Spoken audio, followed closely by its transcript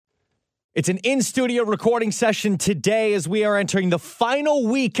It's an in-studio recording session today as we are entering the final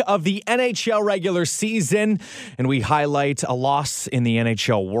week of the NHL regular season, and we highlight a loss in the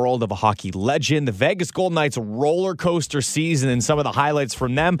NHL world of a hockey legend, the Vegas Golden Knights roller coaster season, and some of the highlights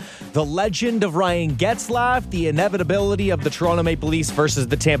from them, the legend of Ryan Getzlaf, the inevitability of the Toronto Maple Leafs versus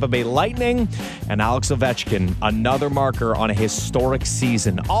the Tampa Bay Lightning, and Alex Ovechkin, another marker on a historic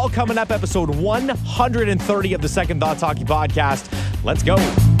season. All coming up, episode 130 of the Second Thoughts Hockey Podcast. Let's go.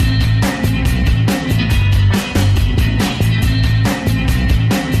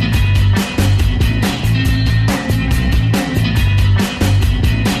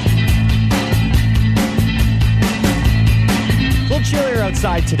 Chillier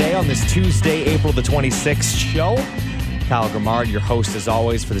outside today on this Tuesday, April the 26th show. Kyle Grimard, your host as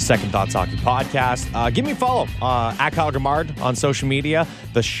always for the Second Thoughts Hockey Podcast. Give me a follow at Kyle Grimard on social media.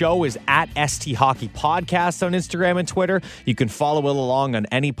 The show is at ST Hockey Podcast on Instagram and Twitter. You can follow it along on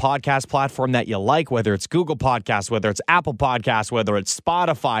any podcast platform that you like, whether it's Google Podcasts, whether it's Apple Podcasts, whether it's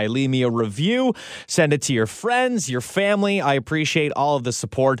Spotify. Leave me a review. Send it to your friends, your family. I appreciate all of the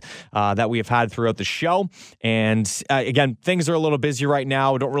support that we have had throughout the show. And again, things are a little busy right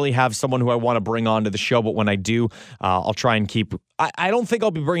now. I don't really have someone who I want to bring on to the show, but when I do, I'll try and keep... I don't think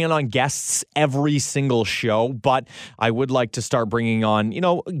I'll be bringing on guests every single show, but I would like to start bringing on,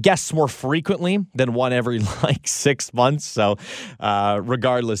 guests more frequently than one every 6 months. So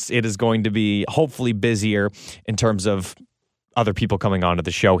regardless, it is going to be hopefully busier in terms of other people coming onto the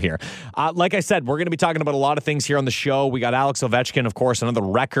show here. Like I said, we're going to be talking about a lot of things here on the show. We got Alex Ovechkin, of course, another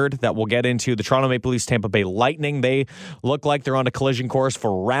record that we'll get into. The Toronto Maple Leafs, Tampa Bay Lightning. They look like they're on a collision course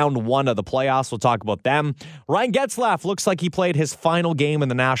for round one of the playoffs. We'll talk about them. Ryan Getzlaf looks like he played his final game in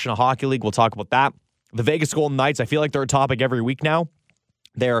the National Hockey League. We'll talk about that. The Vegas Golden Knights, I feel like they're a topic every week now.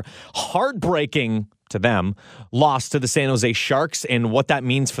 They're heartbreaking to them. Lost to the San Jose Sharks and what that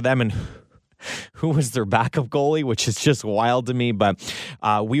means for them and who was their backup goalie, which is just wild to me. But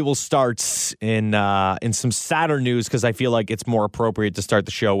we will start in some sadder news because I feel like it's more appropriate to start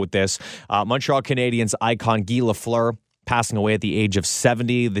the show with this. Montreal Canadiens icon Guy Lafleur passing away at the age of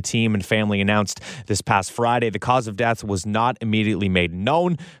 70. The team and family announced this past Friday. The cause of death was not immediately made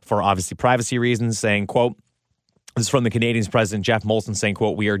known for obviously privacy reasons, saying, quote, this is from the Canadiens president, Jeff Molson, saying,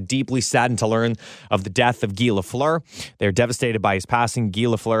 quote, "We are deeply saddened to learn of the death of Guy Lafleur. They're devastated by his passing. Guy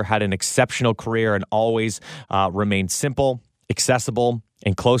Lafleur had an exceptional career and always remained simple, accessible,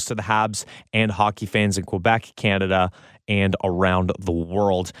 and close to the Habs and hockey fans in Quebec, Canada, and around the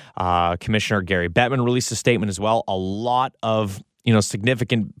world." Commissioner Gary Bettman released a statement as well. A lot of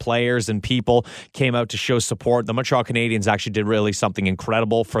significant players and people came out to show support. The Montreal Canadiens actually did really something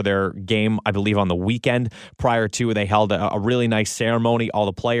incredible for their game, I believe, on the weekend. Prior to, they held a really nice ceremony. All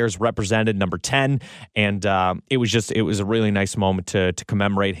the players represented number 10, and it was a really nice moment to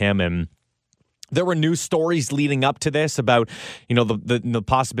commemorate him. And there were news stories leading up to this about, the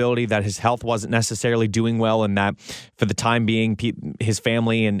possibility that his health wasn't necessarily doing well, and that for the time being, his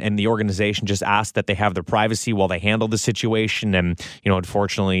family and the organization just asked that they have their privacy while they handle the situation. And,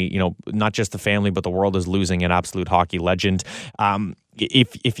 unfortunately, not just the family, but the world is losing an absolute hockey legend.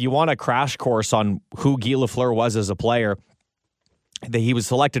 If you want a crash course on who Guy Lafleur was as a player, he was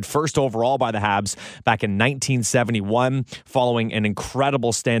selected first overall by the Habs back in 1971, following an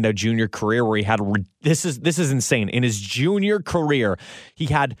incredible standout junior career where he had this is insane. In his junior career, he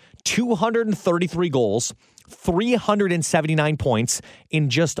had 233 goals, 379 points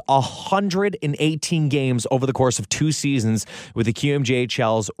in just 118 games over the course of 2 seasons with the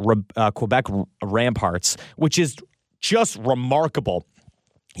QMJHL's Quebec Ramparts, which is just remarkable.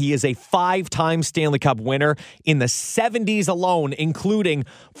 He is a 5-time Stanley Cup winner in the 70s alone, including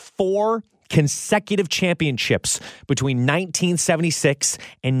 4 consecutive championships between 1976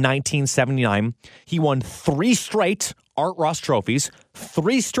 and 1979. He won 3 straight Art Ross trophies,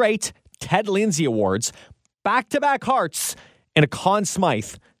 3 straight Ted Lindsay Awards, back-to-back Harts, and a Conn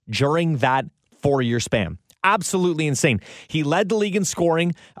Smythe during that 4-year span. Absolutely insane. He led the league in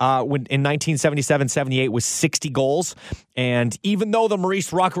scoring in 1977-78 with 60 goals. And even though the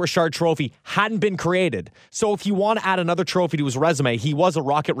Maurice Rocket Richard Trophy hadn't been created, so if you want to add another trophy to his resume, he was a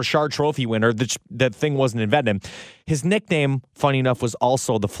Rocket Richard Trophy winner. That thing wasn't invented. His nickname, funny enough, was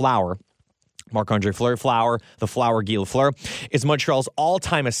also the Flower. Marc-Andre Fleury Flower, the Flower Guy Lafleur, is Montreal's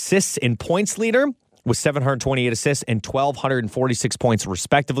all-time assists and points leader. with 728 assists and 1,246 points,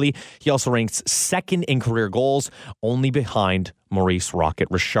 respectively. He also ranks second in career goals, only behind Maurice Rocket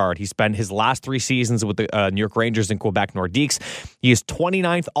Richard. He spent his last 3 seasons with the New York Rangers and Quebec Nordiques. He is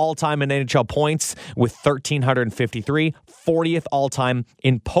 29th all-time in NHL points with 1,353, 40th all-time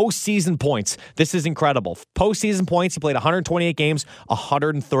in postseason points. This is incredible. Postseason points, he played 128 games,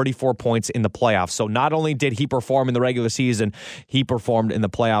 134 points in the playoffs. So not only did he perform in the regular season, he performed in the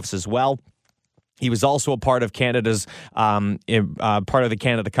playoffs as well. He was also a part of Canada's part of the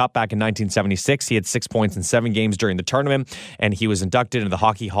Canada Cup back in 1976. He had 6 points in 7 games during the tournament, and he was inducted into the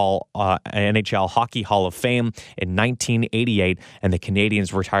NHL Hockey Hall of Fame in 1988. And the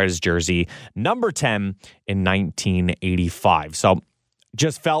Canadiens retired his jersey number 10 in 1985. So,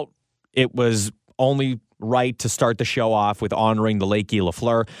 just felt it was only right to start the show off with honoring the late Guy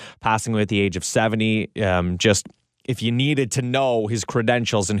Lafleur, passing away at the age of 70. If you needed to know his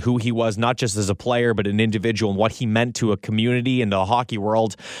credentials and who he was, not just as a player, but an individual and what he meant to a community and the hockey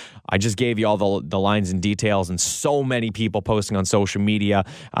world, I just gave you all the lines and details, and so many people posting on social media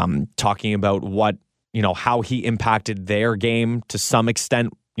talking about how he impacted their game to some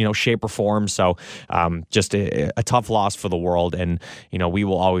extent, shape or form. So just a tough loss for the world. And, we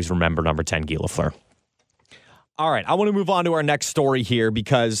will always remember number 10, Guy Lafleur. All right, I want to move on to our next story here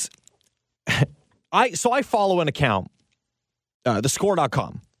because I follow an account,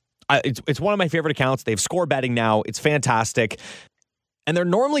 thescore.com. It's one of my favorite accounts. They have score betting now. It's fantastic. And they're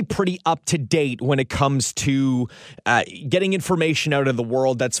normally pretty up to date when it comes to getting information out of the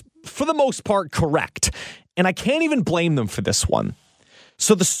world that's, for the most part, correct. And I can't even blame them for this one.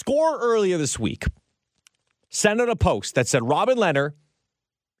 So the Score earlier this week sent out a post that said Robin Lehner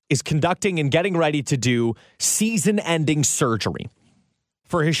is conducting and getting ready to do season-ending surgery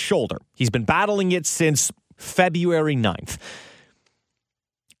for his shoulder. He's been battling it since February 9th.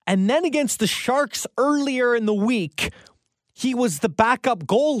 And then against the Sharks earlier in the week, he was the backup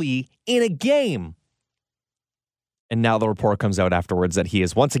goalie in a game. And now the report comes out afterwards that he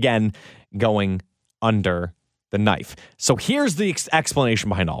is once again going under the knife. So here's the explanation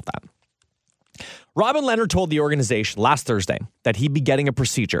behind all of that. Robin Lehner told the organization last Thursday that he'd be getting a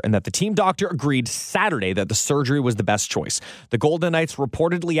procedure and that the team doctor agreed Saturday that the surgery was the best choice. The Golden Knights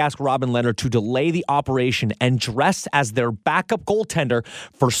reportedly asked Robin Lehner to delay the operation and dress as their backup goaltender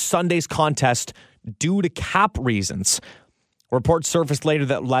for Sunday's contest due to cap reasons. Reports surfaced later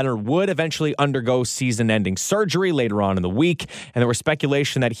that Lehner would eventually undergo season-ending surgery later on in the week, and there was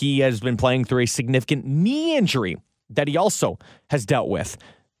speculation that he has been playing through a significant knee injury that he also has dealt with.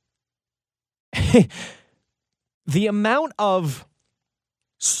 The amount of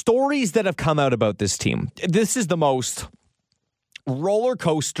stories that have come out about this team, this is the most roller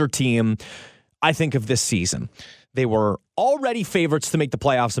coaster team, I think, of this season. They were already favorites to make the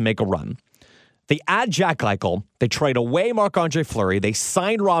playoffs and make a run. They add Jack Eichel. They trade away Marc-Andre Fleury. They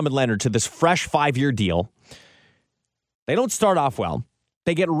signed Robin Lehner to this fresh 5-year deal. They don't start off well.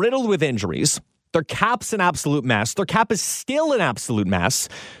 They get riddled with injuries. Their cap's an absolute mess. Their cap is still an absolute mess.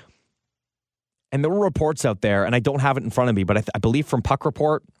 And there were reports out there, and I don't have it in front of me, but I believe from Puck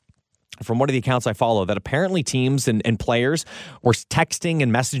Report, from one of the accounts I follow, that apparently teams and players were texting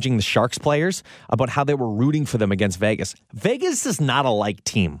and messaging the Sharks players about how they were rooting for them against Vegas. Vegas is not a like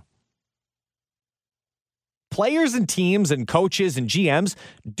team. Players and teams and coaches and GMs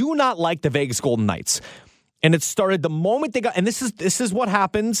do not like the Vegas Golden Knights. And it started the moment they got, and this is what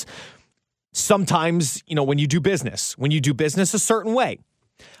happens sometimes, when you do business a certain way.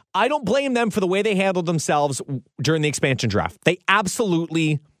 I don't blame them for the way they handled themselves during the expansion draft. They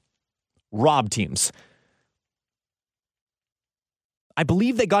absolutely robbed teams. I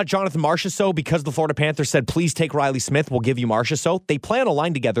believe they got Jonathan Marchessault because the Florida Panthers said, please take Riley Smith. We'll give you Marchessault. They play on a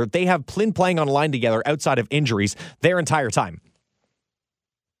line together. They have been playing on a line together outside of injuries their entire time.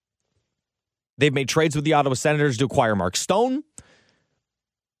 They've made trades with the Ottawa Senators to acquire Mark Stone.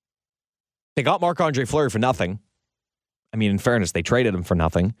 They got Marc-Andre Fleury for nothing. I mean, in fairness, they traded him for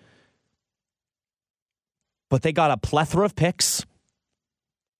nothing. But they got a plethora of picks.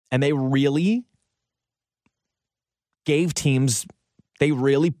 And they really gave teams, they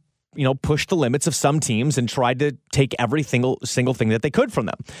really, pushed the limits of some teams and tried to take every single thing that they could from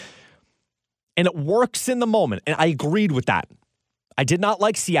them. And it works in the moment. And I agreed with that. I did not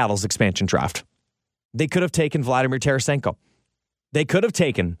like Seattle's expansion draft. They could have taken Vladimir Tarasenko. They could have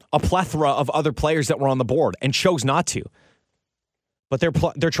taken a plethora of other players that were on the board and chose not to. But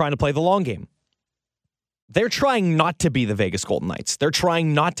they're trying to play the long game. They're trying not to be the Vegas Golden Knights. They're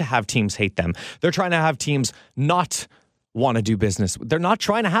trying not to have teams hate them. They're trying to have teams not want to do business. They're not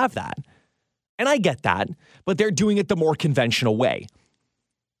trying to have that. And I get that, but they're doing it the more conventional way.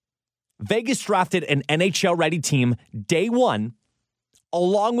 Vegas drafted an NHL-ready team day one,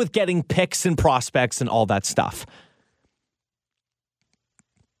 along with getting picks and prospects and all that stuff.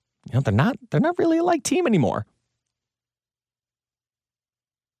 You know, they're not really a like team anymore.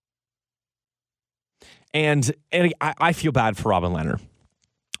 And I feel bad for Robin Lehner.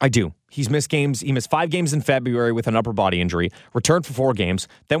 I do. He's missed games. He missed 5 games in February with an upper body injury, returned for 4 games,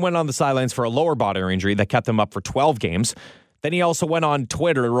 then went on the sidelines for a lower body injury that kept him up for 12 games. Then he also went on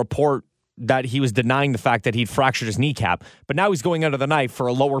Twitter to report that he was denying the fact that he'd fractured his kneecap, but now he's going under the knife for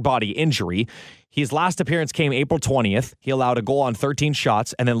a lower body injury. His last appearance came April 20th. He allowed a goal on 13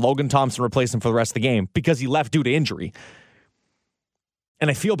 shots, and then Logan Thompson replaced him for the rest of the game because he left due to injury. And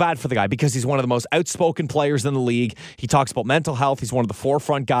I feel bad for the guy because he's one of the most outspoken players in the league. He talks about mental health. He's one of the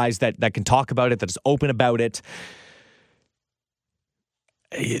forefront guys that can talk about it, that is open about it.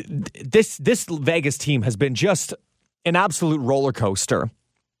 This Vegas team has been just an absolute roller coaster.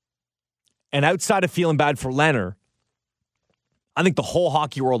 And outside of feeling bad for Lehner, I think the whole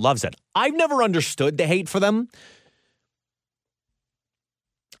hockey world loves it. I've never understood the hate for them.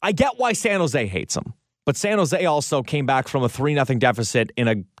 I get why San Jose hates them. But San Jose also came back from a 3-0 deficit in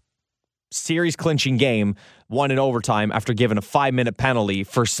a series-clinching game, won in overtime after giving a 5-minute penalty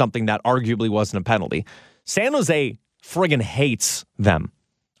for something that arguably wasn't a penalty. San Jose friggin' hates them.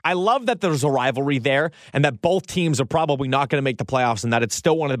 I love that there's a rivalry there and that both teams are probably not going to make the playoffs and that it's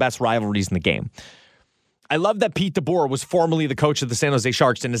still one of the best rivalries in the game. I love that Pete DeBoer was formerly the coach of the San Jose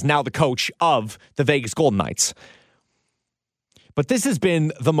Sharks and is now the coach of the Vegas Golden Knights. But this has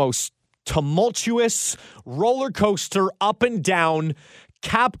been the most tumultuous roller coaster, up and down,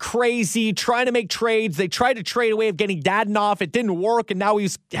 cap crazy, trying to make trades. They tried to trade away of getting Dadonov. It didn't work, and now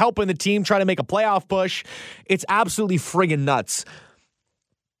he's helping the team try to make a playoff push. It's absolutely friggin' nuts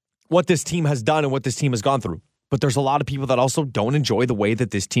what this team has done and what this team has gone through. But there's a lot of people that also don't enjoy the way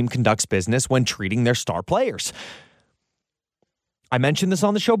that this team conducts business when treating their star players. I mentioned this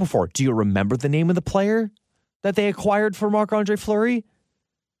on the show before. Do you remember the name of the player that they acquired for Marc-Andre Fleury?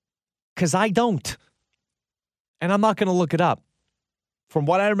 Because I don't. And I'm not going to look it up. From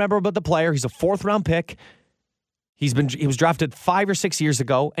what I remember about the player, he's a 4th-round pick. He was drafted 5 or 6 years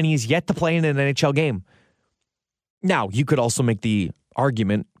ago, and he's yet to play in an NHL game. Now, you could also make the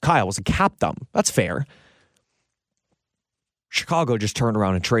argument, Kyle was a cap dump. That's fair. Chicago just turned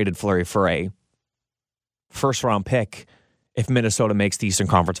around and traded Fleury for a first-round pick if Minnesota makes the Eastern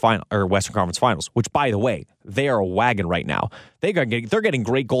Conference Final or Western Conference Finals, which, by the way, they are a wagon right now. They're getting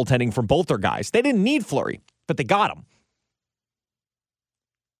great goaltending from both their guys. They didn't need Fleury, but they got him.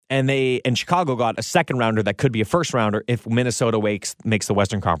 And Chicago got a second rounder that could be a first rounder if Minnesota makes the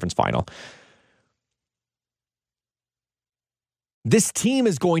Western Conference Final. This team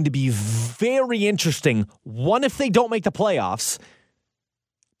is going to be very interesting. 1, if they don't make the playoffs,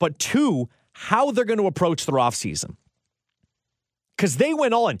 but 2, how they're going to approach their offseason. Because they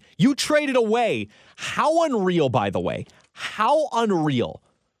went on. You traded away. How unreal, by the way. How unreal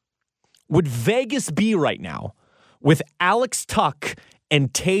would Vegas be right now with Alex Tuch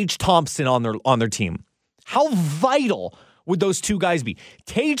and Tage Thompson on their team? How vital would those two guys be?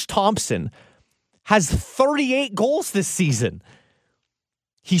 Tage Thompson has 38 goals this season.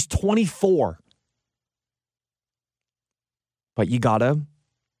 He's 24. But you gotta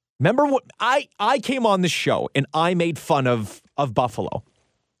remember what I came on this show and I made fun of Buffalo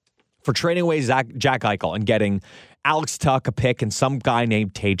for trading away Jack Eichel and getting Alex Tuch a pick and some guy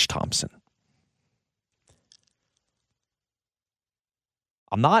named Tage Thompson.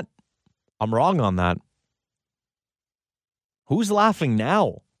 I'm wrong on that. Who's laughing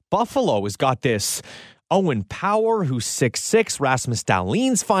now? Buffalo has got this Owen Power, who's 6'6". Rasmus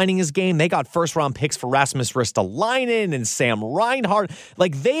Dahlin's finding his game. They got first-round picks for Rasmus Ristolainen and Sam Reinhart.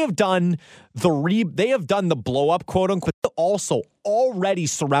 Like, they have done the blow-up, quote-unquote, also already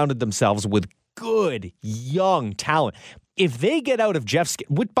surrounded themselves with good, young talent. If they get out of Jeff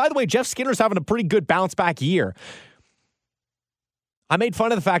Skinner, by the way, Jeff Skinner's having a pretty good bounce-back year. I made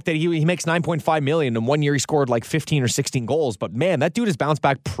fun of the fact that he makes $9.5 million, and 1 year he scored like 15 or 16 goals. But, man, that dude has bounced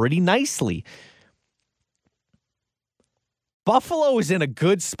back pretty nicely. Buffalo is in a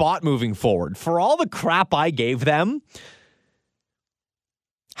good spot moving forward. For all the crap I gave them,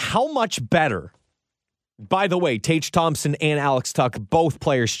 how much better? By the way, Tage Thompson and Alex Tuch, both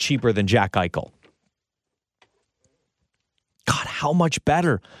players cheaper than Jack Eichel. God, how much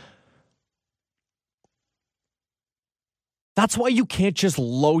better? That's why you can't just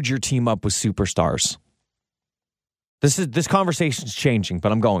load your team up with superstars. This conversation's changing,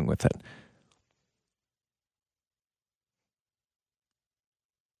 but I'm going with it.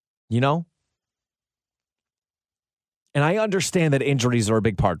 You know? And I understand that injuries are a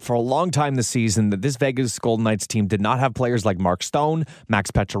big part. For a long time this season, that this Vegas Golden Knights team did not have players like Mark Stone, Max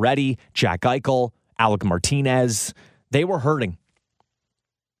Pacioretty, Jack Eichel, Alec Martinez. They were hurting.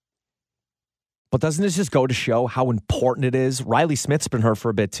 But doesn't this just go to show how important it is? Riley Smith's been hurt for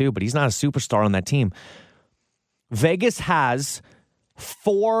a bit too, but he's not a superstar on that team. Vegas has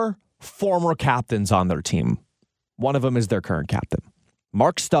 4 former captains on their team. One of them is their current captain.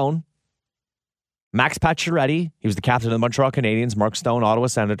 Mark Stone, Max Pacioretty, he was the captain of the Montreal Canadiens, Mark Stone, Ottawa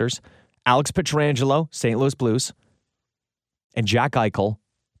Senators, Alex Pietrangelo, St. Louis Blues, and Jack Eichel,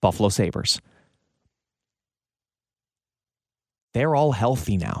 Buffalo Sabres. They're all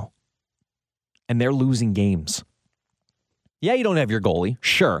healthy now, and they're losing games. Yeah, you don't have your goalie,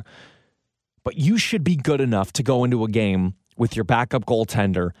 sure, but you should be good enough to go into a game with your backup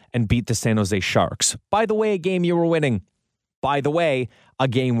goaltender and beat the San Jose Sharks. By the way, a game you were winning. By the way, a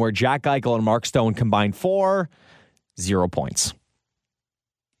game where Jack Eichel and Mark Stone combined for 0 points.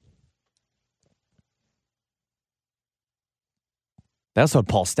 They also had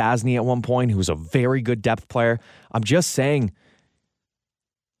Paul Stastny at one point, who was a very good depth player. I'm just saying,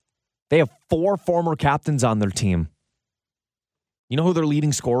 they have 4 former captains on their team. You know who their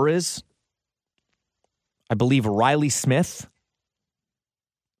leading scorer is? I believe Riley Smith.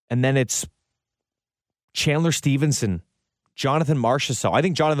 And then it's Chandler Stevenson, Jonathan Marchessault. I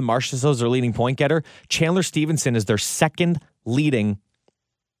think Jonathan Marchessault is their leading point getter. Chandler Stevenson is their second leading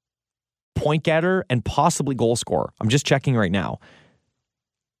point getter and possibly goal scorer. I'm just checking right now.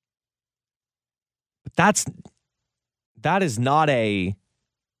 But that is not a...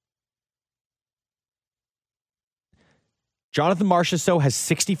 Jonathan Marchessault has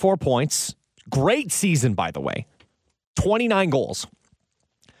 64 points. Great season, by the way. 29 goals.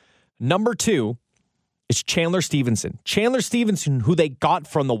 Number 2 is Chandler Stevenson. Chandler Stevenson, who they got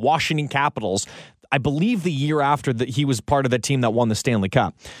from the Washington Capitals, I believe the year after that he was part of the team that won the Stanley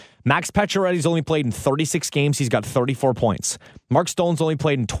Cup. Max Pacioretty's only played in 36 games. He's got 34 points. Mark Stone's only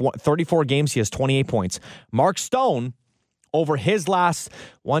played in 34 games. He has 28 points. Mark Stone, over his last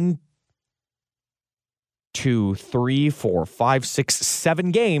 1, 2, 3, 4, 5, 6,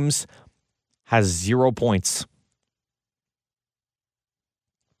 7 games, has 0 points.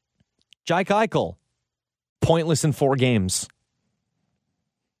 Jack Eichel, pointless in 4 games.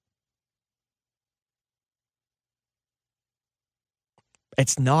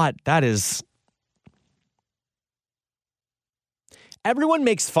 It's not. That is... Everyone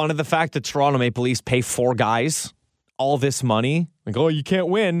makes fun of the fact that Toronto Maple Leafs pay 4 guys all this money. Like, oh, you can't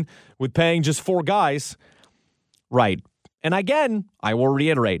win with paying just 4 guys. Right. And again, I will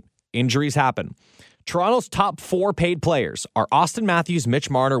reiterate, injuries happen. Toronto's top 4 paid players are Austin Matthews, Mitch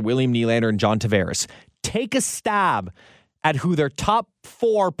Marner, William Nylander, and John Tavares. Take a stab at who their top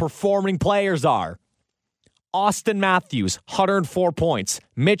 4 performing players are. Austin Matthews, 104 points.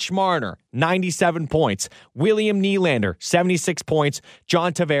 Mitch Marner, 97 points. William Nylander, 76 points.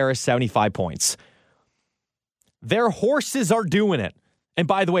 John Tavares, 75 points. Their horses are doing it. And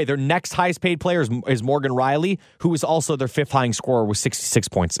by the way, their next highest paid player is Morgan Rielly, who is also their 5th highest scorer with 66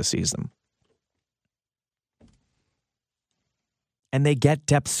 points this season. And they get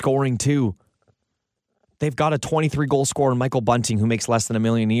depth scoring too. They've got a 23-goal scorer, Michael Bunting, who makes less than $1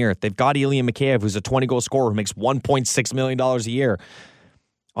 million a year. They've got Ilya Mikheyev, who's a 20-goal scorer who makes $1.6 million a year.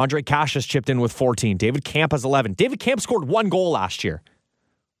 Andre Cash chipped in with 14. David Camp has 11. David Camp scored 1 goal last year.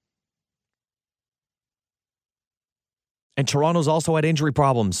 And Toronto's also had injury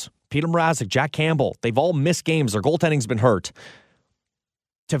problems. Peter Mrazek, Jack Campbell, they've all missed games. Their goaltending's been hurt.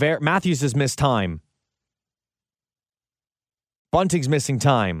 Matthews has missed time. Bunting's missing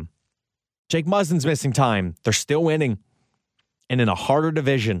time. Jake Muzzin's missing time. They're still winning. And in a harder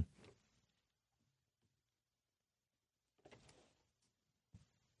division.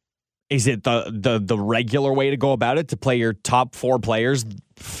 Is it the regular way to go about it to play your top 4 players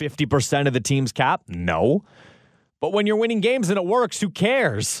 50% of the team's cap? No. But when you're winning games and it works, who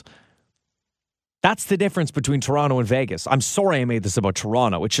cares? That's the difference between Toronto and Vegas. I'm sorry I made this about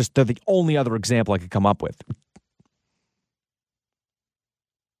Toronto. It's just they're the only other example I could come up with.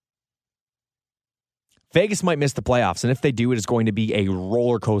 Vegas might miss the playoffs, and if they do, it is going to be a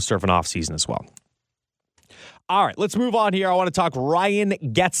roller coaster of an offseason as well. All right, let's move on here. I want to talk Ryan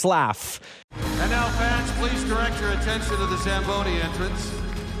Getzlaf. And now, fans, please direct your attention to the Zamboni entrance.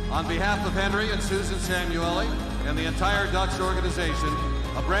 On behalf of Henry and Susan Samueli and the entire Ducks organization,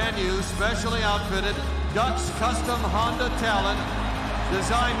 a brand new, specially outfitted Ducks Custom Honda Talon,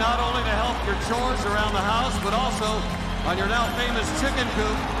 designed not only to help your chores around the house, but also on your now famous chicken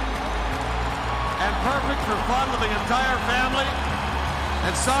coop. And perfect for fun with the entire family.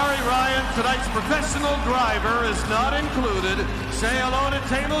 And sorry, Ryan, tonight's professional driver is not included. Say hello to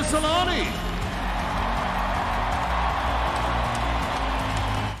Taylor Saloni.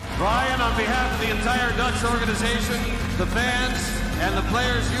 Ryan, on behalf of the entire Dutch organization, the fans, and the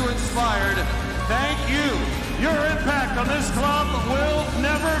players you inspired, thank you. Your impact on this club will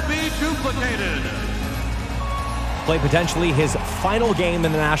never be duplicated. Played potentially his final game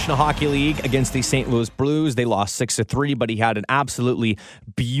in the National Hockey League against the St. Louis Blues. They lost 6-3, but he had an absolutely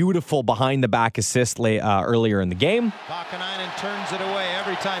beautiful behind-the-back assist earlier in the game. Vaakanainen turns it away.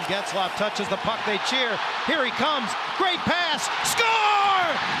 Every time Getzlaf touches the puck, they cheer. Here he comes. Great pass. Score!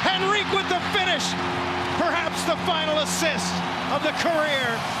 Henrique with the finish. Perhaps the final assist of the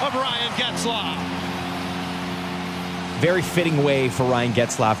career of Ryan Getzlaf. Very fitting way for Ryan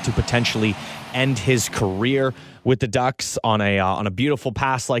Getzlaf to potentially end his career with the Ducks on a beautiful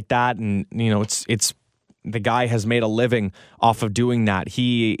pass like that. And it's the guy has made a living off of doing that.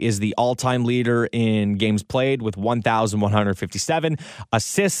 He is the all-time leader in games played with 1,157,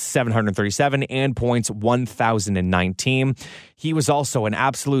 assists 737, and points 1,019. He was also an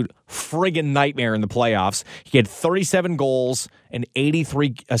absolute friggin' nightmare in the playoffs. He had 37 goals and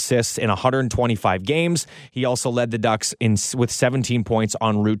 83 assists in 125 games. He also led the Ducks with 17 points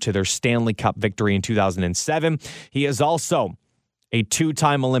en route to their Stanley Cup victory in 2007. He is also a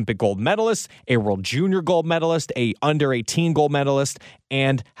two-time Olympic gold medalist, a World Junior gold medalist, a under-18 gold medalist,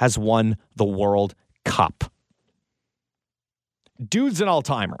 and has won the World Cup. Dude's an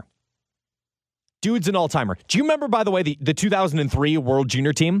all-timer. Do you remember, by the way, the 2003 World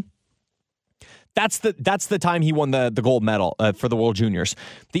Junior team? That's the time he won the gold medal for the World Juniors.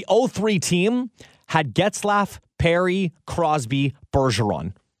 The 03 team had Getzlaf, Perry, Crosby,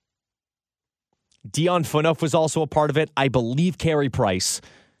 Bergeron. Dion Phaneuf was also a part of it. I believe Carey Price.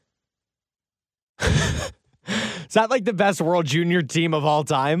 Is that like the best World Junior team of all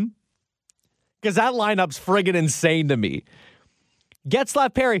time? Because that lineup's friggin' insane to me.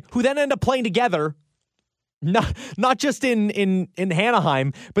 Getzlaf, Perry, who then end up playing together, not just in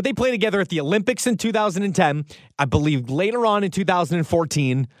Anaheim, but they play together at the Olympics in 2010. I believe later on in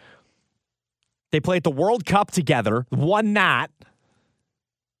 2014, they play at the World Cup together, won that.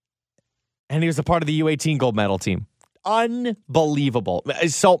 And he was a part of the U18 gold medal team. Unbelievable.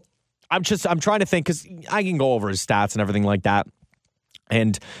 So I'm trying to think, because I can go over his stats and everything like that.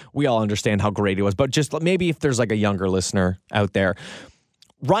 And we all understand how great he was. But just maybe if there's like a younger listener out there,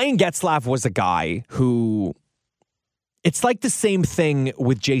 Ryan Getzlaf was a guy who, it's like the same thing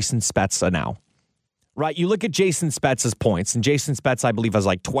with Jason Spezza now. Right? You look at Jason Spezza's points, and Jason Spezza, I believe, has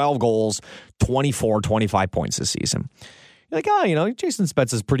like 12 goals, 25 points this season. You're like, Jason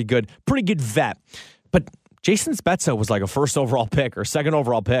Spezza's pretty good vet. But Jason Spezza was like a first overall pick or second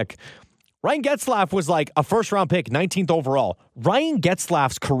overall pick. Ryan Getzlaf was like a first-round pick, 19th overall. Ryan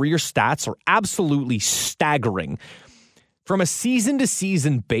Getzlaf's career stats are absolutely staggering. From a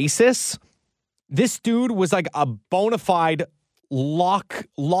season-to-season basis, this dude was like a bona fide lock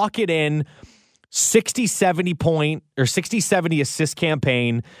it in 60-70 point or 60-70 assist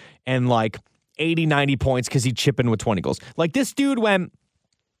campaign and like 80-90 points because he'd chip in with 20 goals. Like this dude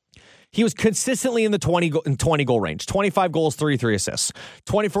he was consistently in the 20 goal range. 25 goals, 33 assists.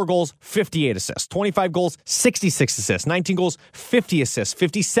 24 goals, 58 assists. 25 goals, 66 assists. 19 goals, 50 assists.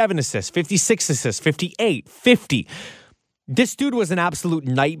 57 assists. 56 assists. 58, 50. This dude was an absolute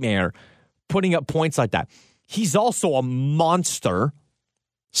nightmare putting up points like that. He's also a monster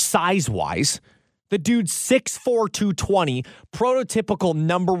size-wise. The dude's 6'4", 220, prototypical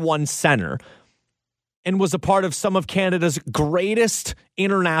number one center, and was a part of some of Canada's greatest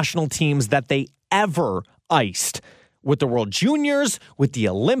international teams that they ever iced, with the World Juniors, with the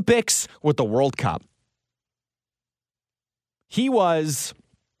Olympics, with the World Cup. He was,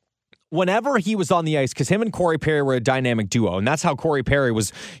 whenever he was on the ice, because him and Corey Perry were a dynamic duo, and that's how Corey Perry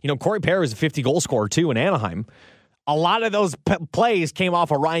was, Corey Perry was a 50-goal scorer too in Anaheim. A lot of those plays came off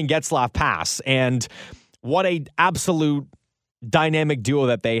a Ryan Getzlaf pass, and what a absolute dynamic duo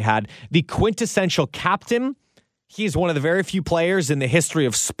that they had. The quintessential captain. He is one of the very few players in the history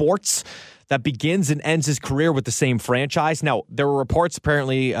of sports that begins and ends his career with the same franchise. Now, there were reports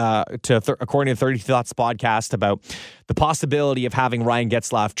apparently, according to 30 Thoughts podcast, about the possibility of having Ryan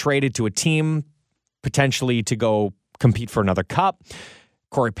Getzlaf traded to a team, potentially to go compete for another cup.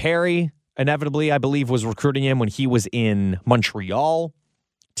 Corey Perry, inevitably, I believe, was recruiting him when he was in Montreal.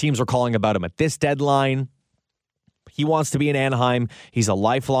 Teams were calling about him at this deadline. He wants to be in Anaheim. He's a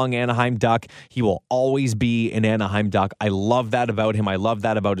lifelong Anaheim Duck. He will always be an Anaheim Duck. I love that about him. I love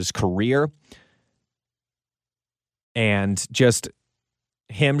that about his career. And just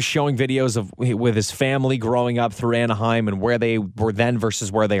him showing videos of with his family growing up through Anaheim and where they were then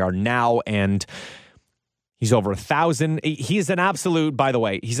versus where they are now. And he's over 1,000. He's an absolute, by the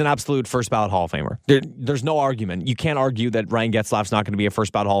way, he's an absolute first ballot Hall of Famer. There's no argument. You can't argue that Ryan Getzlaf's not going to be a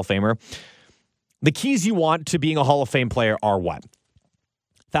first ballot Hall of Famer. The keys you want to being a Hall of Fame player are what?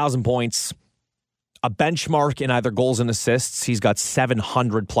 1,000 points, a benchmark in either goals and assists. He's got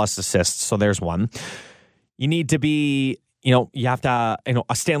 700 plus assists, so there's one. You need to be, you have to,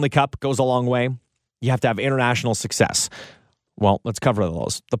 a Stanley Cup goes a long way. You have to have international success. Well, let's cover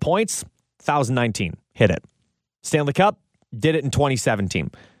those. The points, 1,019, hit it. Stanley Cup, did it in 2017.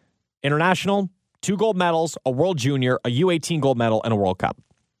 International, 2 gold medals, a World Junior, a U18 gold medal, and a World Cup.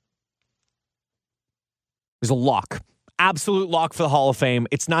 There's a lock. Absolute lock for the Hall of Fame.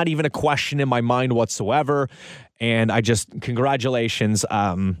 It's not even a question in my mind whatsoever. And congratulations.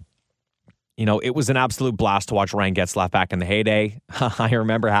 It was an absolute blast to watch Ryan Getzlaf back in the heyday. I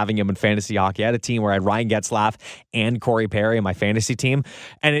remember having him in fantasy hockey. I had a team where I had Ryan Getzlaf and Corey Perry in my fantasy team.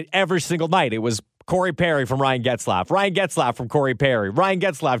 And every single night, it was Corey Perry from Ryan Getzlaf, Ryan Getzlaf from Corey Perry, Ryan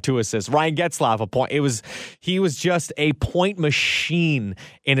Getzlaf 2 assists, Ryan Getzlaf a point. He was just a point machine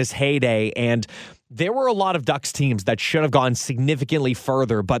in his heyday. And there were a lot of Ducks teams that should have gone significantly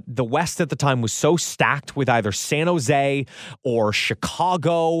further, but the West at the time was so stacked with either San Jose or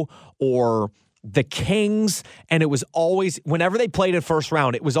Chicago or the Kings, and it was always, whenever they played in first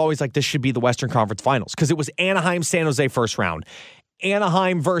round, it was always like this should be the Western Conference Finals because it was Anaheim, San Jose first round,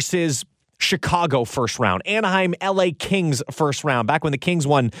 Anaheim versus Chicago first round, Anaheim, LA Kings first round, back when the Kings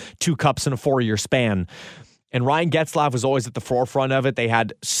won 2 cups in a 4-year span. And Ryan Getzlaf was always at the forefront of it. They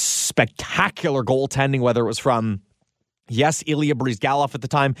had spectacular goaltending, whether it was from, Ilya Bryzgalov at the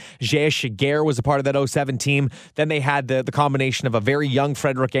time. Jay Shiger was a part of that 07 team. Then they had the combination of a very young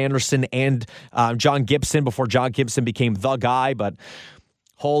Frederik Andersen and John Gibson before John Gibson became the guy. But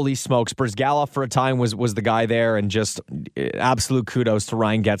holy smokes, Bryzgalov for a time was the guy there. And just absolute kudos to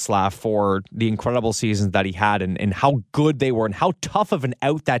Ryan Getzlaf for the incredible seasons that he had and how good they were and how tough of an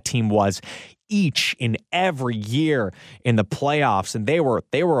out that team was each and every year in the playoffs. And they were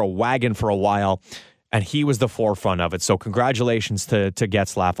a wagon for a while, and he was the forefront of it. So congratulations to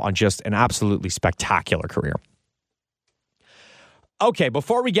Getzlaf on just an absolutely spectacular career. Okay, I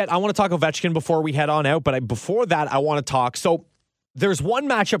want to talk Ovechkin before we head on out, but before that, I want to talk. So there's one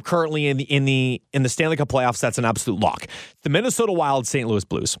matchup currently in the Stanley Cup playoffs that's an absolute lock. The Minnesota Wild, St. Louis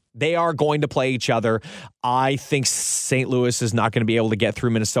Blues. They are going to play each other. I think St. Louis is not going to be able to get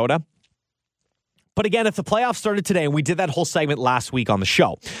through Minnesota. But again, if the playoffs started today, and we did that whole segment last week on the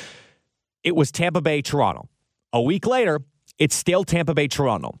show, it was Tampa Bay, Toronto. A week later, it's still Tampa Bay,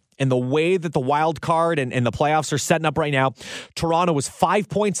 Toronto. And the way that the wild card and the playoffs are setting up right now, Toronto was 5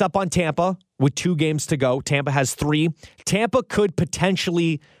 points up on Tampa with 2 games to go. Tampa has 3. Tampa could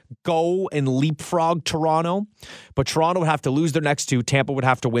potentially go and leapfrog Toronto, but Toronto would have to lose their next 2. Tampa would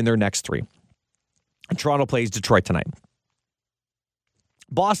have to win their next 3. And Toronto plays Detroit tonight.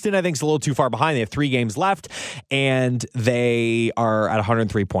 Boston, I think, is a little too far behind. They have 3 games left, and they are at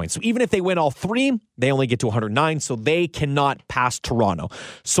 103 points. So even if they win all 3, they only get to 109, so they cannot pass Toronto.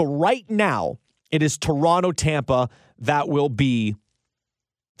 So right now, it is Toronto-Tampa that will be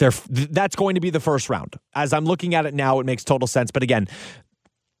that's going to be the first round. As I'm looking at it now, it makes total sense. But again,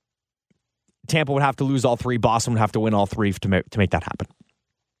 Tampa would have to lose all 3. Boston would have to win all 3 to make that happen.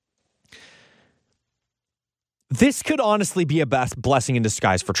 This could honestly be a blessing in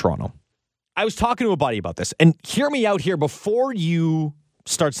disguise for Toronto. I was talking to a buddy about this, and hear me out here before you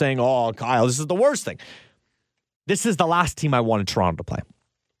start saying, oh, Kyle, this is the worst thing. This is the last team I wanted Toronto to play.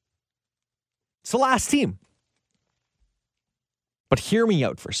 It's the last team. But hear me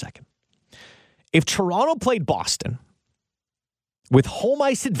out for a second. If Toronto played Boston with home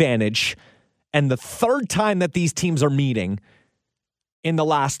ice advantage and the third time that these teams are meeting in the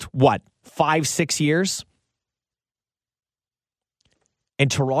last, 5-6 years, and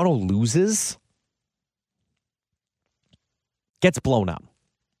Toronto loses, gets blown up,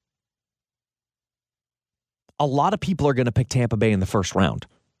 a lot of people are going to pick Tampa Bay in the first round.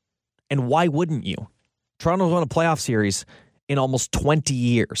 And why wouldn't you? Toronto's won a playoff series in almost 20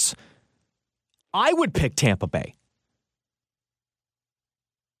 years. I would pick Tampa Bay.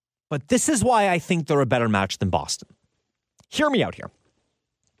 But this is why I think they're a better match than Boston. Hear me out here.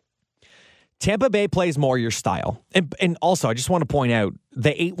 Tampa Bay plays more your style. And also, I just want to point out the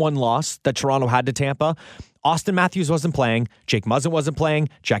 8-1 loss that Toronto had to Tampa. Austin Matthews wasn't playing. Jake Muzzin wasn't playing.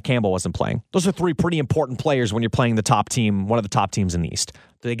 Jack Campbell wasn't playing. Those are 3 pretty important players when you're playing the top team, one of the top teams in the East.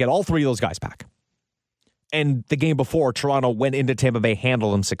 They get all 3 of those guys back. And the game before, Toronto went into Tampa Bay,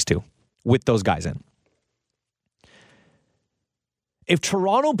 handled them 6-2 with those guys in. If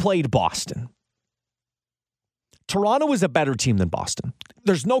Toronto played Boston, Toronto is a better team than Boston.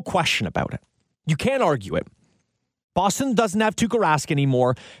 There's no question about it. You can't argue it. Boston doesn't have Tuukka Rask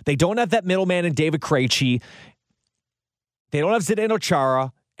anymore. They don't have that middleman in David Krejci. They don't have Zdeno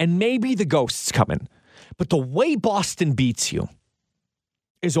Chara. And maybe the Ghosts come in. But the way Boston beats you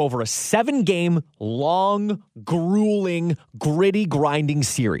is over a 7-game, long, grueling, gritty, grinding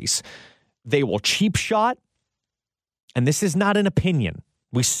series. They will cheap shot. And this is not an opinion.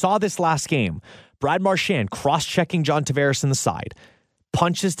 We saw this last game. Brad Marchand cross-checking John Tavares in the side.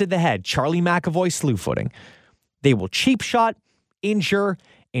 Punches to the head. Charlie McAvoy slew footing. They will cheap shot, injure,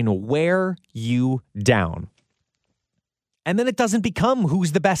 and wear you down. And then it doesn't become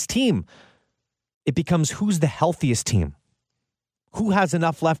who's the best team. It becomes who's the healthiest team. Who has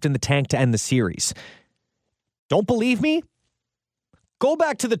enough left in the tank to end the series? Don't believe me? Go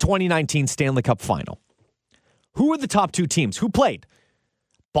back to the 2019 Stanley Cup Final. Who were the top 2 teams? Who played?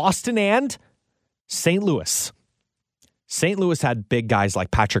 Boston and St. Louis. St. Louis had big guys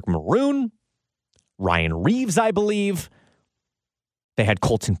like Patrick Maroon, Ryan Reeves, I believe. They had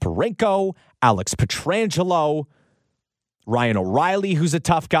Colton Parayko, Alex Pietrangelo, Ryan O'Reilly, who's a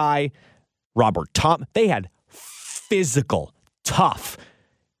tough guy, Robert Tom. They had physical, tough.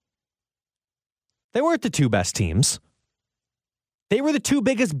 They weren't the 2 best teams. They were the 2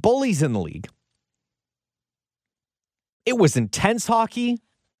 biggest bullies in the league. It was intense hockey.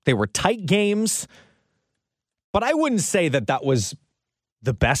 They were tight games. But I wouldn't say that that was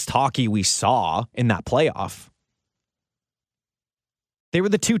the best hockey we saw in that playoff. They were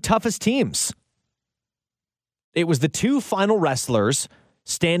the 2 toughest teams. It was the 2 final wrestlers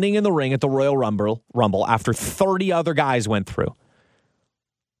standing in the ring at the Royal Rumble after 30 other guys went through.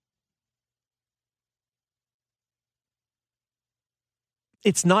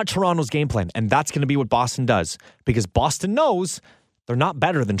 It's not Toronto's game plan, and that's going to be what Boston does, because Boston knows they're not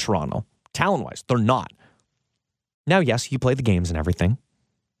better than Toronto. Talent-wise, they're not. Now, yes, you play the games and everything.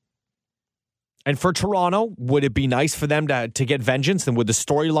 And for Toronto, would it be nice for them to get vengeance, and would the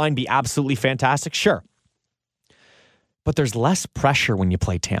storyline be absolutely fantastic? Sure. But there's less pressure when you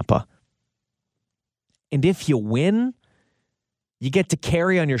play Tampa. And if you win, you get to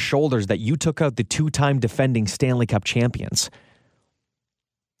carry on your shoulders that you took out the 2-time defending Stanley Cup champions.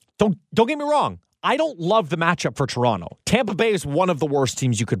 Don't get me wrong. I don't love the matchup for Toronto. Tampa Bay is one of the worst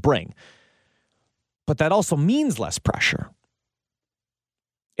teams you could bring. But that also means less pressure.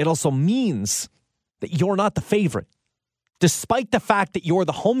 It also means that you're not the favorite, despite the fact that you're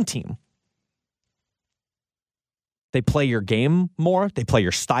the home team. They play your game more. They play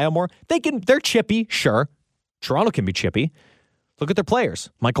your style more. They're chippy, sure. Toronto can be chippy. Look at their players.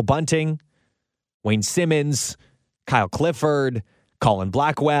 Michael Bunting, Wayne Simmons, Kyle Clifford, Colin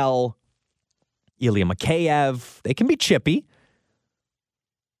Blackwell, Ilya Mikheyev. They can be chippy.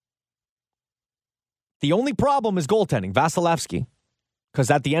 The only problem is goaltending, Vasilevsky. Because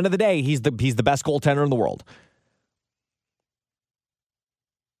at the end of the day, he's the best goaltender in the world.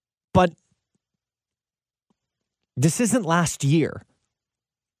 But this isn't last year.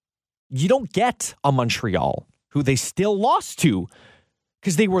 You don't get a Montreal, who they still lost to,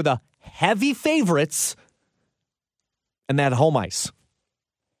 because they were the heavy favorites and they had home ice.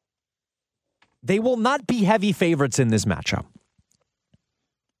 They will not be heavy favorites in this matchup.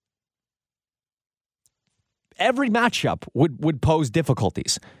 Every matchup would pose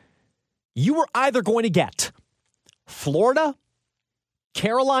difficulties. You were either going to get Florida,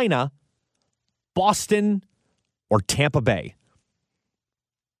 Carolina, Boston, or Tampa Bay.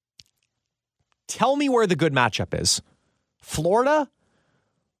 Tell me where the good matchup is. Florida?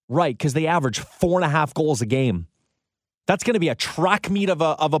 Right, because they average 4.5 goals a game. That's going to be a track meet of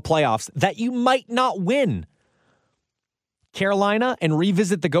a playoffs that you might not win. Carolina and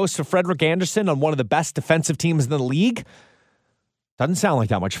revisit the ghost of Frederik Andersen on one of the best defensive teams in the league. Doesn't sound like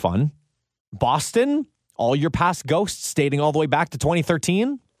that much fun. Boston, all your past ghosts dating all the way back to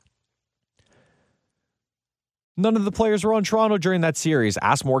 2013. None of the players were on Toronto during that series.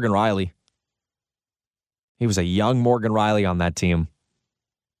 Ask Morgan Rielly. He was a young Morgan Rielly on that team.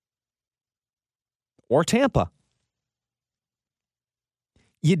 Or Tampa.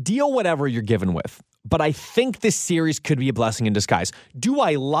 You deal whatever you're given with. But I think this series could be a blessing in disguise. Do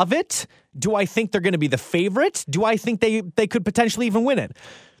I love it? Do I think they're going to be the favorite? Do I think they could potentially even win it?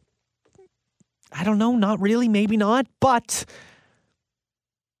 I don't know. Not really. Maybe not. But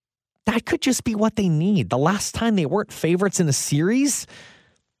that could just be what they need. The last time they weren't favorites in a series,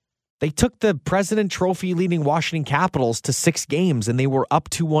 they took the President Trophy leading Washington Capitals to 6 games, and they were up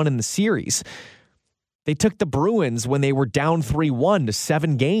 2-1 in the series. They took the Bruins when they were down 3-1 to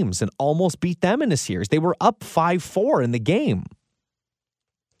 7 games and almost beat them in a series. They were up 5-4 in the game.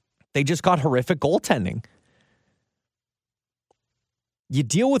 They just got horrific goaltending. You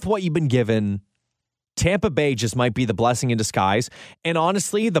deal with what you've been given. Tampa Bay just might be the blessing in disguise. And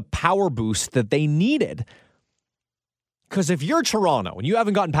honestly, the power boost that they needed. Because if you're Toronto and you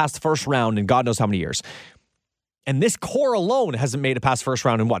haven't gotten past the first round in God knows how many years, and this core alone hasn't made it past first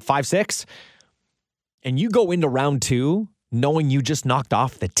round in what, 5, 6? And you go into round 2 knowing you just knocked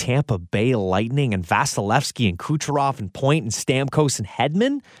off the Tampa Bay Lightning and Vasilevsky and Kucherov and Point and Stamkos and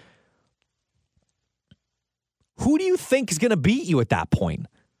Hedman, who do you think is going to beat you at that point?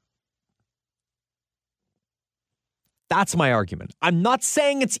 That's my argument. I'm not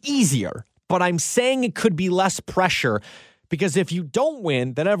saying it's easier, but I'm saying it could be less pressure because if you don't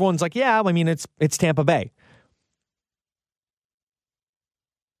win, then everyone's like, yeah, I mean, it's Tampa Bay.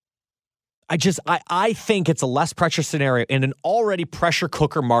 I think it's a less pressure scenario in an already pressure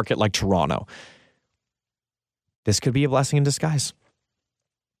cooker market like Toronto. This could be a blessing in disguise.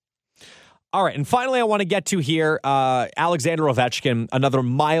 All right, and finally I want to get to here, Alexander Ovechkin, another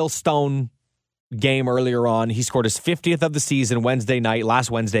milestone game earlier on. He scored his 50th of the season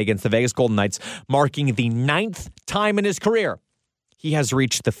last Wednesday against the Vegas Golden Knights, marking the 9th time in his career he has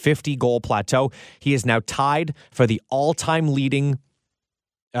reached the 50-goal plateau. He is now tied for the all-time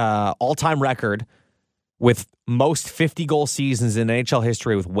record with most 50-goal seasons in NHL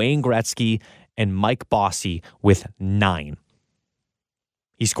history with Wayne Gretzky and Mike Bossy with 9.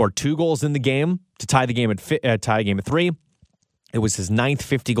 He scored 2 goals in the game to tie the game at 3. It was his 9th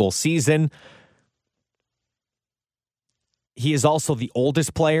 50-goal season. He is also the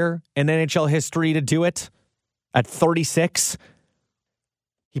oldest player in NHL history to do it at 36.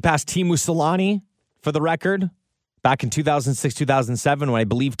 He passed Teemu Selanne for the record back in 2006-2007 when I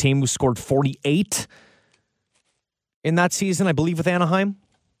believe Teemu scored 48 in that season, I believe, with Anaheim.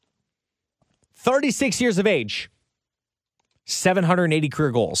 36 years of age. 780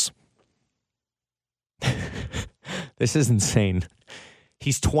 career goals. This is insane.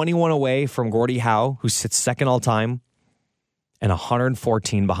 He's 21 away from Gordie Howe, who sits second all time, and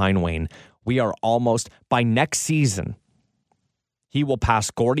 114 behind Wayne. We are almost, by next season, he will pass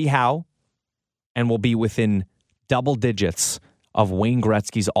Gordie Howe and will be within double digits of Wayne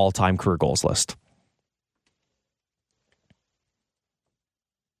Gretzky's all-time career goals list.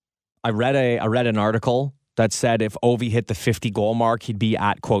 I read an article that said if Ovi hit the 50-goal mark, he'd be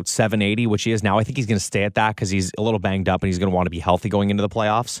at, quote, 780, which he is now. I think he's going to stay at that because he's a little banged up and he's going to want to be healthy going into the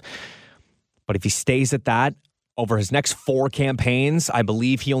playoffs. But if he stays at that, over his next 4 campaigns, I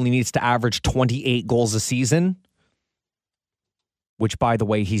believe he only needs to average 28 goals a season, which, by the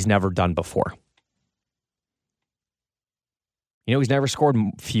way, he's never done before. You know, he's never scored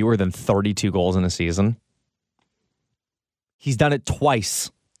fewer than 32 goals in a season. He's done it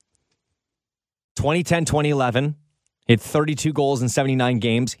twice. 2010, 2011, hit 32 goals in 79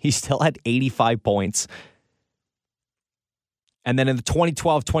 games. He still had 85 points. And then in the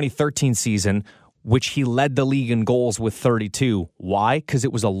 2012-2013 season, which he led the league in goals with 32. Why? Because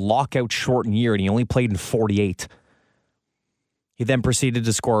it was a lockout shortened year and he only played in 48. He then proceeded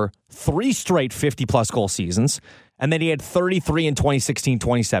to score 3 straight 50-plus goal seasons. And then he had 33 in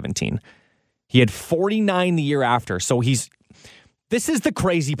 2016-2017. He had 49 the year after. So this is the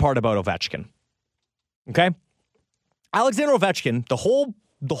crazy part about Ovechkin. Okay? Alexander Ovechkin, the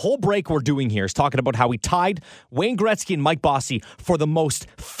whole break we're doing here is talking about how he tied Wayne Gretzky and Mike Bossy for the most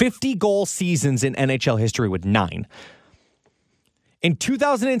 50-goal seasons in NHL history with 9. In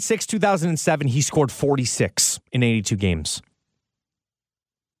 2006-2007, he scored 46 in 82 games.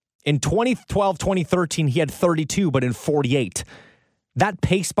 In 2012-2013, he had 32, but in 48. That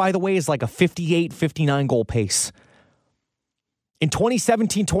pace, by the way, is like a 58, 59 goal pace. In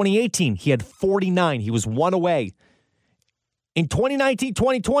 2017-2018, he had 49. He was 1 away. In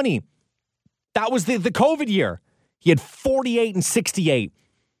 2019-2020, that was the COVID year. He had 48 and 68.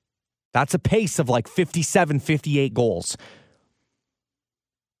 That's a pace of like 57, 58 goals.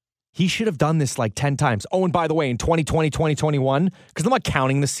 He should have done this like 10 times. Oh, and by the way, in 2020, 2021, because I'm not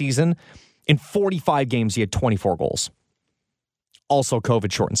counting the season, in 45 games, he had 24 goals. Also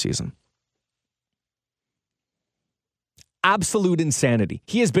COVID shortened season. Absolute insanity.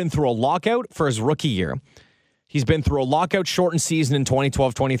 He has been through a lockout for his rookie year. He's been through a lockout shortened season in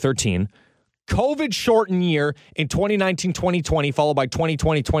 2012-2013, COVID shortened year in 2019-2020, followed by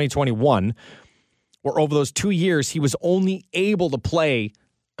 2020-2021, where over those 2 years, he was only able to play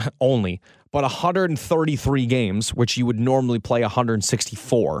but 133 games, which you would normally play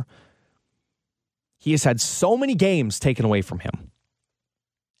 164. He has had so many games taken away from him.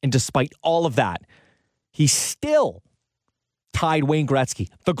 And despite all of that, he still tied Wayne Gretzky,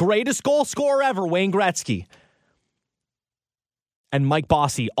 the greatest goal scorer ever, Wayne Gretzky, And Mike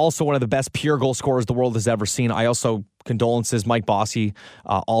Bossy, also one of the best pure goal scorers the world has ever seen. Condolences, Mike Bossy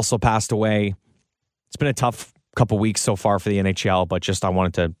also passed away. It's been a tough couple weeks so far for the NHL, but I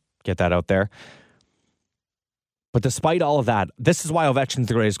wanted to get that out there. But despite all of that, this is why Ovechkin's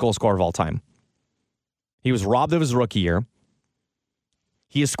the greatest goal scorer of all time. He was robbed of his rookie year.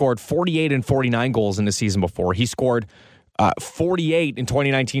 He has scored 48 and 49 goals in the season before. He scored 48 in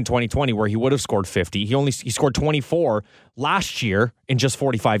 2019-2020, where he would have scored 50. He scored 24 last year in just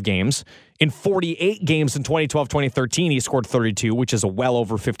 45 games. In 48 games in 2012-2013, he scored 32, which is a well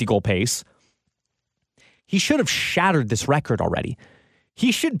over 50-goal pace. He should have shattered this record already.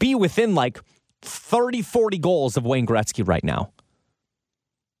 He should be within 30, 40 goals of Wayne Gretzky right now.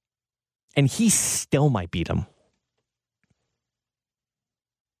 And he still might beat him.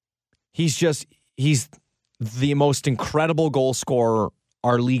 He's the most incredible goal scorer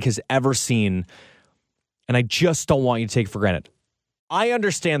our league has ever seen. And I just don't want you to take it for granted. I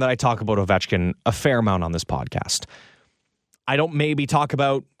understand that I talk about Ovechkin a fair amount on this podcast. I don't maybe talk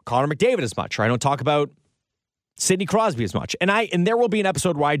about Connor McDavid as much, or I don't talk about Sidney Crosby as much. And there will be an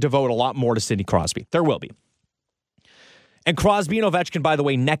episode where I devote a lot more to Sidney Crosby. There will be. And Crosby and Ovechkin, by the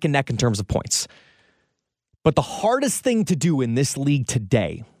way, neck and neck in terms of points. But the hardest thing to do in this league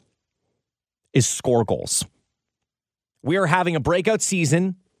today is score goals. We are having a breakout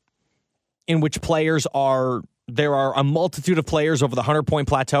season in which there are a multitude of players over the 100-point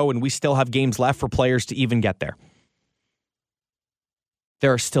plateau, and we still have games left for players to even get there.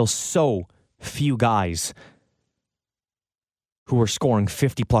 There are still so few guys who are scoring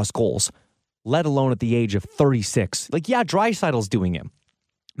 50-plus goals, let alone at the age of 36. Draisaitl's doing it.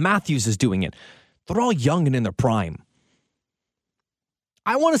 Matthews is doing it. They're all young and in their prime.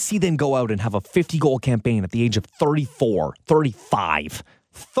 I want to see them go out and have a 50-goal campaign at the age of 34, 35,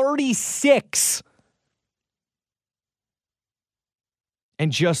 36.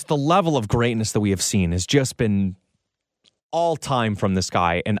 And just the level of greatness that we have seen has just been all time from this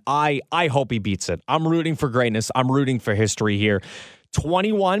guy, and I hope he beats it. I'm rooting for greatness. I'm rooting for history here.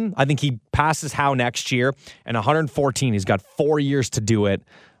 21, I think he passes Howe next year, and 114, he's got 4 years to do it.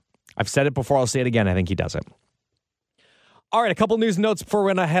 I've said it before, I'll say it again, I think he does it. All right, a couple news notes before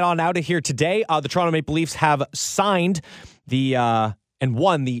we're going to head on out of here today. The Toronto Maple Leafs have signed and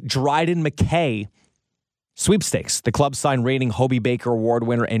won the Dryden McKay sweepstakes. The club signed reigning Hobey Baker Award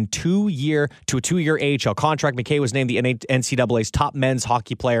winner and a 2-year AHL contract. McKay was named the NCAA's top men's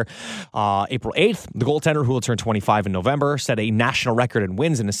hockey player April 8th. The goaltender, who will turn 25 in November, set a national record in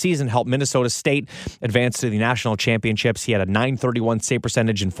wins in a season, helped Minnesota State advance to the national championships. He had a .931 save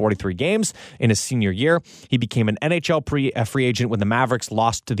percentage in 43 games in his senior year. He became an NHL free agent when the Mavericks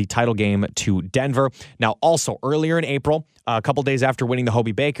lost to the title game to Denver. Now, also earlier in April, a couple days after winning the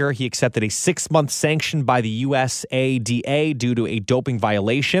Hobey Baker, he accepted a 6-month sanction by the USADA due to a doping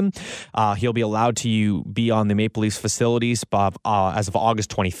violation. He'll be allowed to be on the Maple Leafs facilities as of August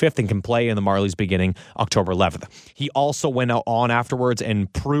 25th and can play in the Marlies beginning October 11th. He also went on afterwards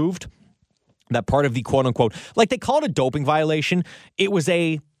and proved that part of the quote-unquote, they call it a doping violation, it was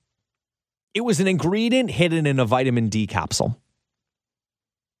an ingredient hidden in a vitamin D capsule.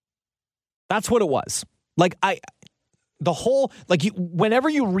 That's what it was. Whenever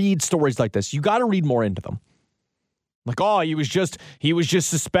you read stories like this, you got to read more into them. He was just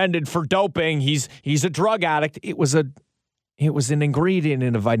suspended for doping. He's a drug addict. It was an ingredient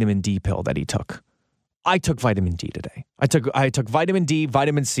in a vitamin D pill that he took. I took vitamin D today. I took vitamin D,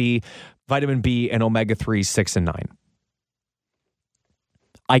 vitamin C, vitamin B, and omega-3s 6 and 9.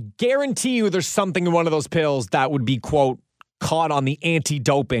 I guarantee you there's something in one of those pills that would be, quote, caught on the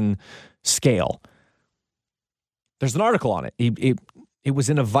anti-doping scale. There's an article on it. It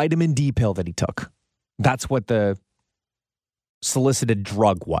was in a vitamin D pill that he took. That's what the solicited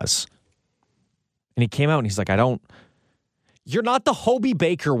drug was. And he came out and he's like, you're not the Hobey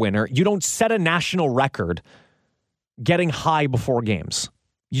Baker winner. You don't set a national record getting high before games.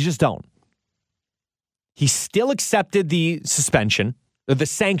 You just don't. He still accepted the sanction,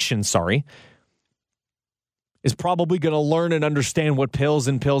 is probably going to learn and understand what pills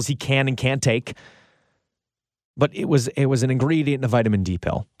he can and can't take. But it was an ingredient in a vitamin D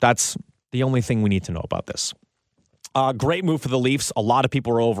pill. That's the only thing we need to know about this. Great move for the Leafs. A lot of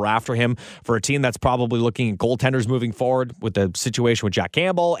people are over after him for a team that's probably looking at goaltenders moving forward with the situation with Jack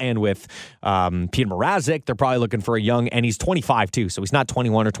Campbell and with Peter Mrazek. They're probably looking for a young, and he's 25 too, so he's not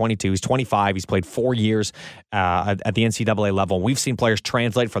 21 or 22. He's 25. He's played 4 years at the NCAA level. We've seen players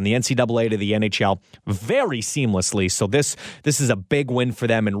translate from the NCAA to the NHL very seamlessly, so this is a big win for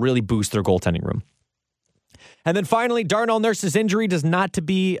them and really boost their goaltending room. And then finally, Darnell Nurse's injury does not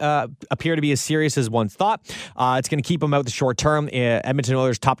appear to be as serious as once thought. It's going to keep him out the short term. Edmonton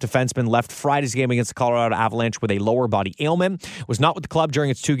Oilers' top defenseman left Friday's game against the Colorado Avalanche with a lower body ailment. Was not with the club during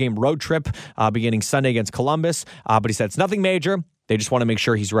its 2-game road trip beginning Sunday against Columbus. But he said it's nothing major. They just want to make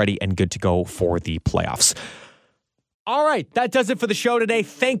sure he's ready and good to go for the playoffs. All right, that does it for the show today.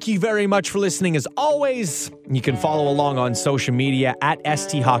 Thank you very much for listening. As always, you can follow along on social media at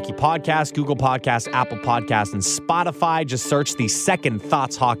ST Hockey Podcast, Google Podcasts, Apple Podcasts, and Spotify. Just search the Second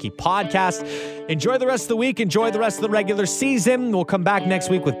Thoughts Hockey Podcast. Enjoy the rest of the week. Enjoy the rest of the regular season. We'll come back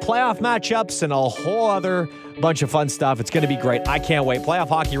next week with playoff matchups and a whole other bunch of fun stuff. It's going to be great. I can't wait. Playoff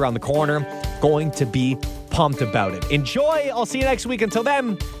hockey around the corner. Going to be pumped about it. Enjoy. I'll see you next week. Until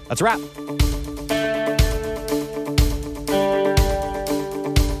then, that's a wrap.